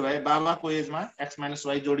 त्यसो भए बाबाको एजमा x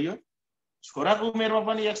 - y जोडियो छोराको उमेरमा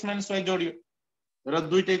पनि x - y जोडियो र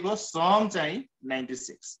दुईटैको सम चाहिँ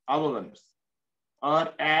 96। अब गर्नुस् और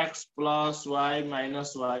x + y -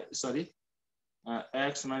 y sorry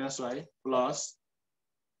x - y plus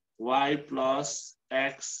y plus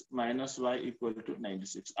x - y equal to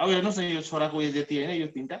 96। अब हेर्नुस् न यो छोराको एज यति हैन यो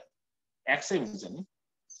तीनटा x हुन्छ नि।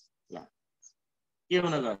 ल के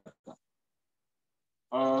हुन गयो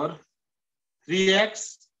और 3x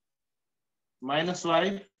 -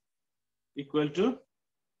 y इक्वल टु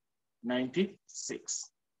 96।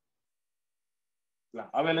 ल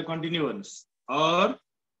अब यसलाई कन्टिन्यू गर्नुस् और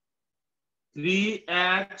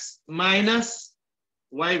 3x -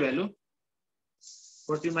 y value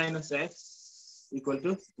 40 - x equal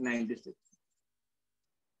to 96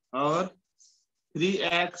 और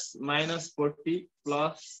 3x - 40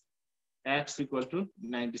 plus x equal to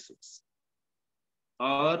 96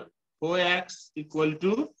 और 4x इक्वल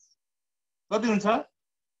टु कति हुन्छ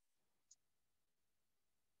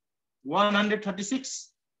 136।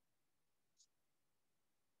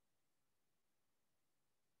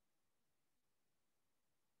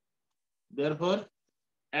 therefore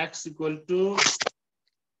x equal to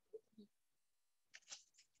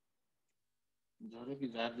झरे कि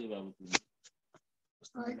झार्दै बाबु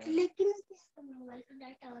लेकिन मोबाइलको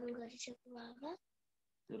डाटा अन गरिसक्नु बाबा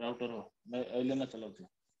त्यो राउटर हो म अहिले नै चलाउँछु।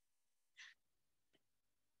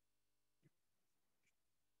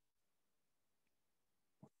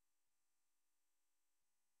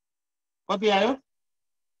 कति आयो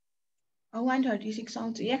 136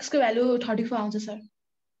 आउँछ। x को भ्यालु 34 आउँछ सर।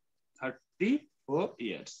 34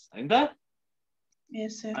 years हैन त।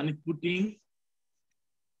 यस सर। अनि पुटिङ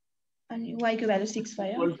अनि y को भ्यालु 6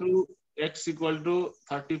 भयो। Equal to x equal to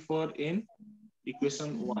 34 in equation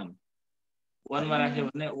 1 मा राख्यो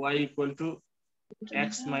भने y equal to x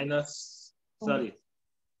minus sorry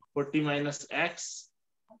 40 minus x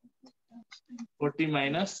 40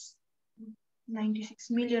 minus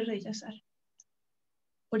 96 million रहेछ सर।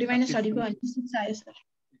 40 माइनस 34 अनि 6 आयो सर।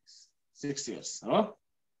 6 years हो।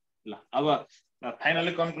 ल अब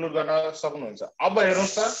फाइनली कन्क्लुड गर्न सक्नुहुन्छ। अब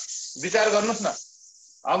हेर्नुस् त विचार गर्नुस् न।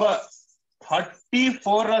 अब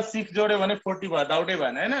 34 र 6 जोड्यो भने 40 भयो डाउटै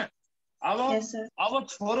भएन हैन। अब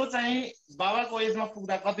छोरो चाहिँ बाबाको एजमा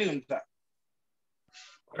पुग्दा कति हुन्छ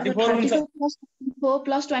 34 हुन्छ। 34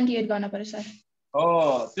 प्लस 28 गर्न पर्यो सर। हो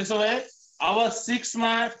त्यसो भए अब 6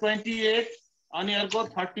 मा 28 अनि अर्को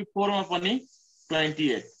 34 मा पनि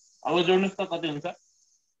 28। अब जोड्नुस् त कति हुन्छ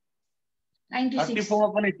 96। 34 मा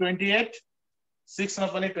पनि 28 6 मा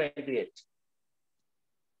पनि 28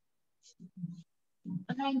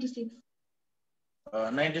 96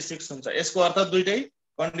 96 हुन्छ। यसको अर्थ दुईटै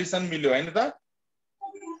कन्डिसन मिल्यो हैन त।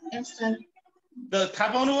 यस सर। त थाहा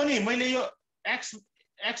पाउनु हो नि मैले यो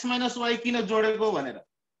x माइनस y किन जोडेको भनेर।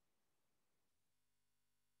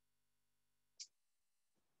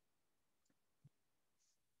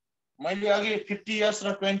 मैले अघि 50 इयर्स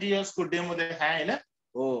र 20 इयर्स को डेमो देखाएँ हैन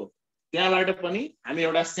हो। त्यहाँबाट पनि हामी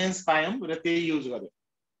एउटा सेन्स पायौं र त्यही युज गर्यौं।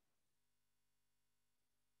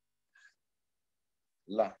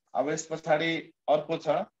 ल अब यस पछाडी अर्को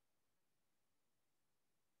छ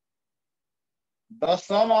the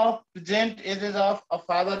sum of present ages of a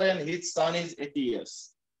father and his son is 80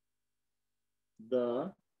 years.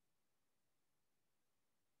 The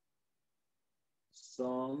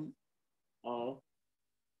sum of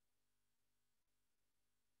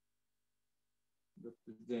the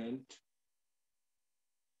present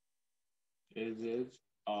ages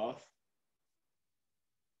of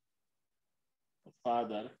a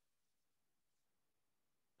father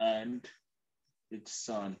and its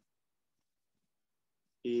son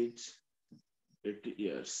is 80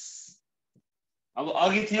 years. अब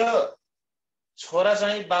अघि थियो छोरा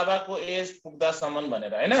चाहिँ बाबाको एज पुग्दासम्म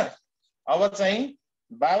भनेर हैन। अब चाहिँ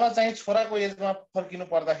बाबा चाहिँ छोराको एजमा फर्किनु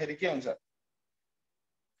पर्दाखेरि के हुन्छ?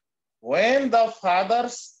 When the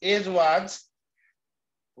father's age was,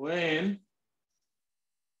 when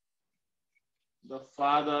the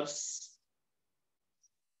father's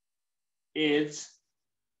age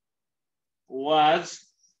was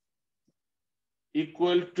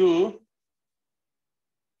equal to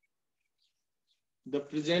the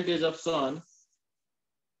present age of son,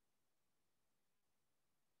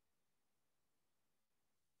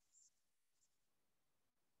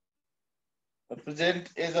 the present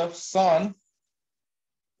age of son,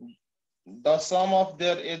 the sum of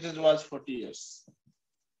their ages was 40 years.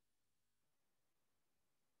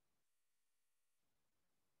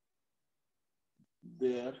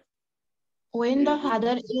 There When the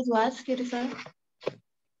father age was, के रे sir?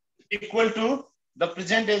 equal to the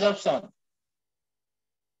present age of son.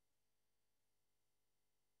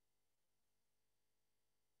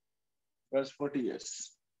 Was 40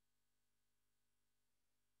 years.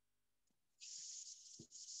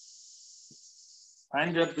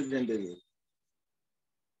 Find your present age.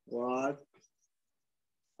 What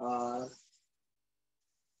are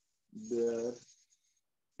their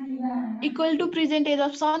Equal to present age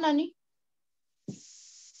of son अनि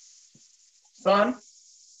son?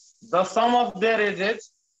 The sum of their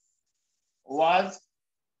ages was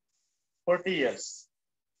 40 years.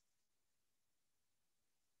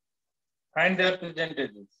 Find their present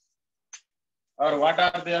ages. Or what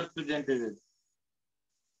are their present ages?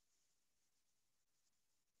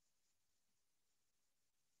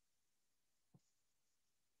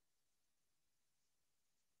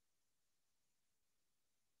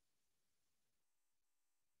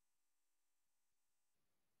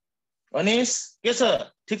 अनिश के छ?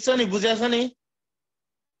 ठीक छ नि? बुझ्या छ नि?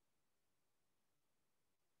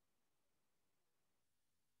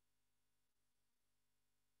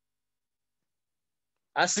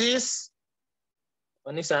 आशिष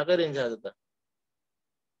अनिश आकै रहन्छ आज त।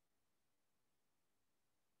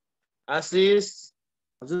 आशिष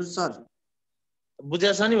हजुर सर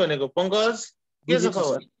बुझ्या छ नि भनेको। पंकज के छ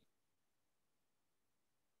खबर?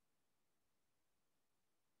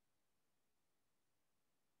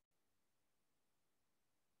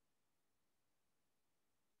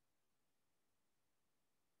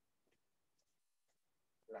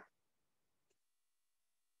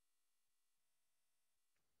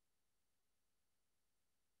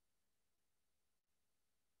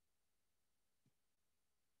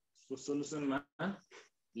 So solution ma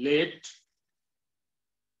let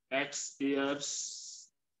x years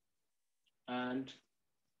and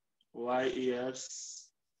y years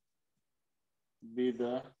be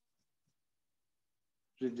the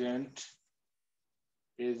present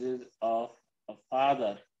ages of a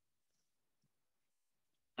father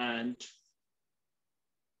and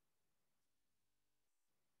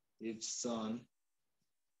its son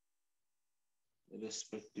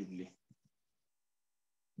respectively.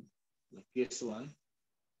 Case 1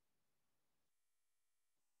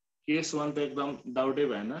 त एकदम डाउटै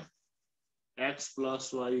भएन। x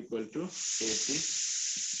plus y equal to 80,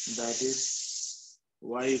 that is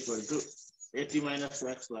y equal to 80 minus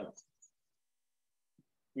x लाई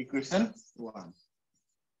equation 1.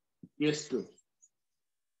 Case 2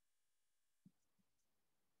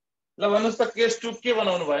 ल भन्नुस् त case 2 के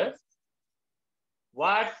बनाउनु भयो?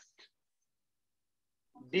 What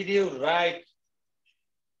did you write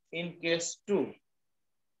in case 2?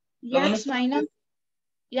 x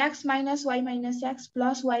minus y minus x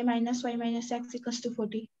plus y minus x equals to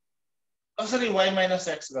 40. कसरी y minus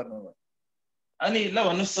x गर्नु भयो? अनि ल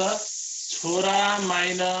भन्नुस् त छोरा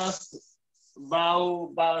माइनस बाउ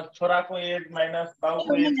छोराको एज माइनस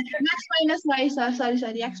बाउको as x minus y sir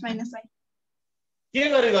sorry x minus y के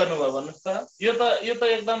गरी गर्नु भयो भन्नुस् त? यो त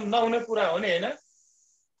एकदम नहुने कुरा हो नि हैन?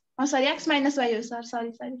 सरी x minus y हो सर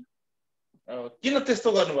सरी किन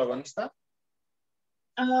त्यस्तो गर्नु भयो भन्नुस् त?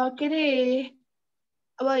 के रे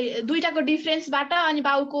अब दुईटाको डिफरेन्सबाट अनि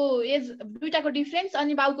बाउको एज दुईटाको डिफरेन्स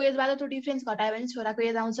अनि बाउको एजबाट त्यो डिफरेन्स घटायो भने छोराको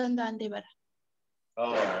एज आउँछ नि त अनि त्यही भएर।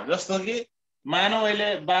 जस्तो कि मानव अहिले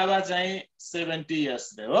बाबा चाहिँ 70 इयर्स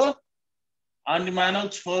रे हो अनि मानव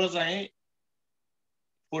छोरो चाहिँ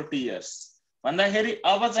 40 इयर्स भन्दाखेरि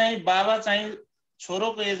अब चाहिँ बाबा चाहिँ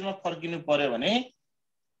छोरोको एजमा फर्किनु पर्यो भने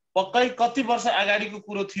पक्कै कति वर्ष अगाडिको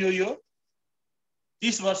कुरो थियो? यो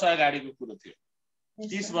 30 वर्ष अगाडिको कुरो थियो।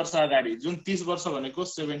 30 वर्ष अगाडि जुन 30 वर्ष भनेको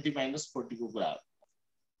 70 minus 40 को कुरा हो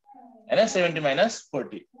हैन? 70 minus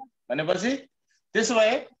 40 भनेपछि त्यसो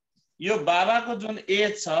भए यो बाबाको जुन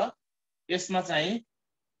एज छ यसमा चाहिँ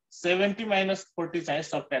 70 minus 40 चाहिँ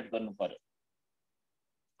सबट्र्याक्ट गर्नु पर्यो।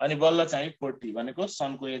 अनि बल्ल चाहिँ 40 भनेको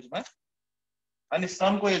सनको एजमा अनि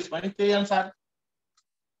सनको एज पनि त्यही अनुसार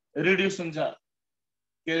रिड्युस हुन्छ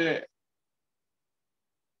के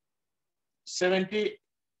 70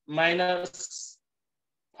 माइनस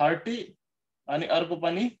 30 अनि अर्को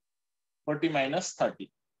पनि 40 माइनस 30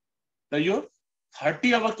 त यो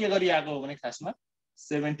 30 अब के गरिएको हो भने खासमा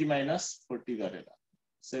 70 माइनस 40 गरेर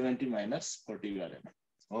 70 माइनस 40 गरेर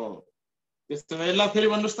हो त्यस्तो भए ल फेरि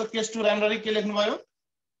भन्नुस् त केस 2 राम्ररी के लेख्नु भयो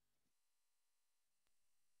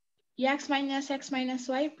x minus x minus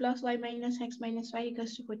y plus y minus x minus y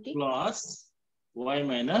equals to 40 plus y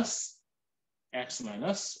minus x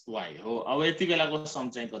minus y हो अब यति बेलाको सम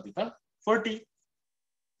चाहिँ कति त 40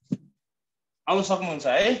 अब सक्नुहुन्छ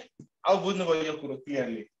है अब बुझ्नुभयो यो कुरो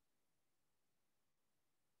क्लियरली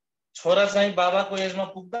छोरा चाहिँ बाबाको एजमा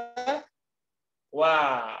पुग्दा वा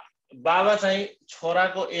बाबा चाहिँ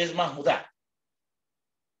छोराको एजमा हुँदा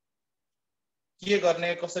के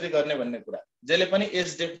गर्ने कसरी गर्ने भन्ने कुरा जहिले पनि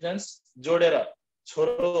एज डिफरेन्स जोडेर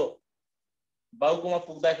छोरो बाउकोमा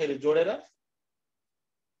पुग्दाखेरि जोडेर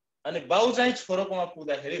अनि बाउ चाहिँ छोरोकोमा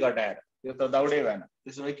पुग्दाखेरि घटाएर यो त दाउडै भएन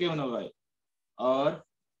त्यसो भए के हुन गयो और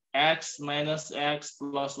x minus x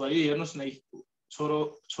plus y हेर्नुस् न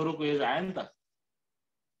छोरोको एज आयो नि त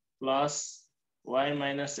plus y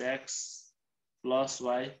minus x plus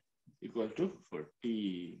y equal to 40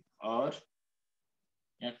 और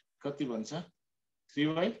यहाँ कति भन्छ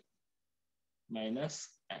 3y minus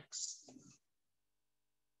x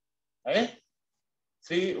है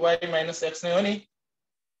 3y minus x नै हो नि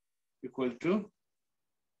equal to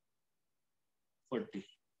 40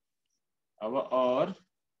 अब और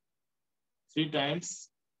 3 times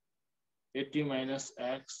 80 minus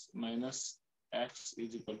x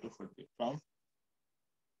is equal to 40 from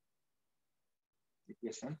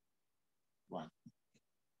equation 1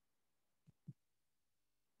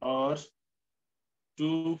 और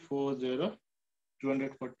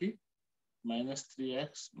 240 minus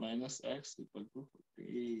 3x minus x equal to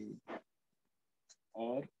 40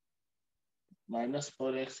 और minus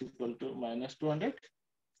 4x equal to minus 200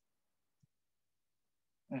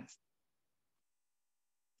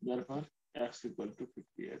 therefore x equal to 50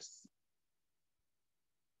 years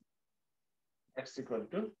x equal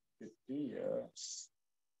to 50 years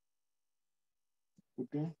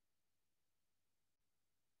putting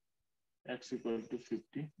x equal to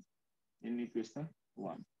 50 in equation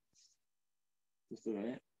 1 so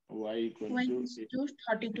y equal to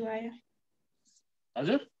 32 आयो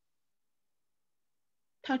हजुर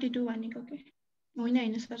 32 भनेको के होइन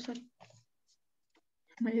हैन sir sorry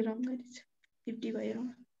मैले रङ गरेछु 50 भयो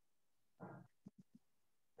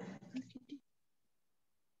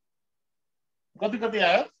कति कति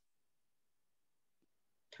आयो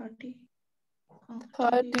 30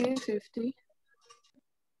 50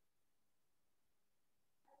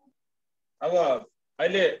 अब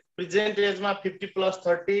अहिले प्रेजेन्ट एजमा 50 प्लस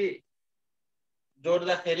 30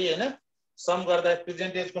 जोड्दाखेरि हैन सम गर्दा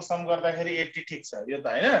प्रेजेन्ट एजको सम गर्दाखेरि 80 ठीक छ यो त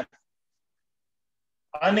हैन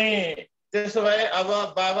अनि त्यसो भए अब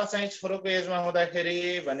बाबा चाहिँ छोरोको एजमा हुँदाखेरि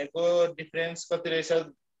भनेको डिफरेन्स कति रहेछ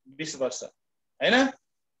 20 वर्ष हैन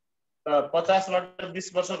त 50 बाट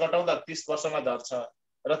 20 वर्ष घटाउँदा 30 वर्षमा झर्छ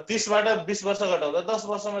र 30 बाट 20 वर्ष घटाउँदा 10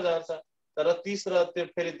 वर्षमा झर्छ तर 30 र त्यो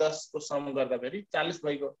फेरि 10 को सम गर्दा फेरि 40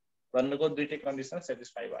 भइगयो भन्नुको दुईटै कन्डिसन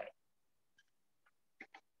सेटिस्फाई भयो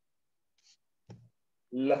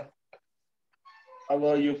ल अब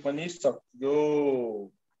यो पनि सक्यो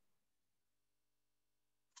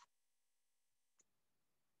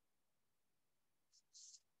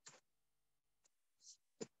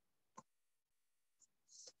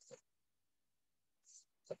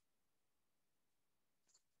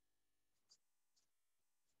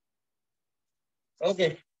ओके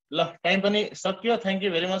ल टाइम पनि सक्यो thank you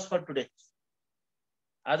very much for today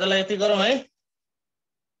आजलाई यति गरौँ है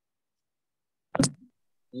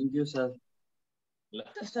थ्यांक यू सर ल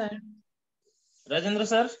sir Rajendra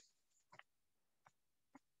sir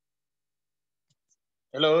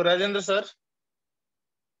hello Rajendra sir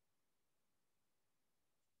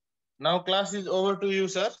now class is over to you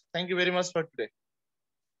sir thank you very much for today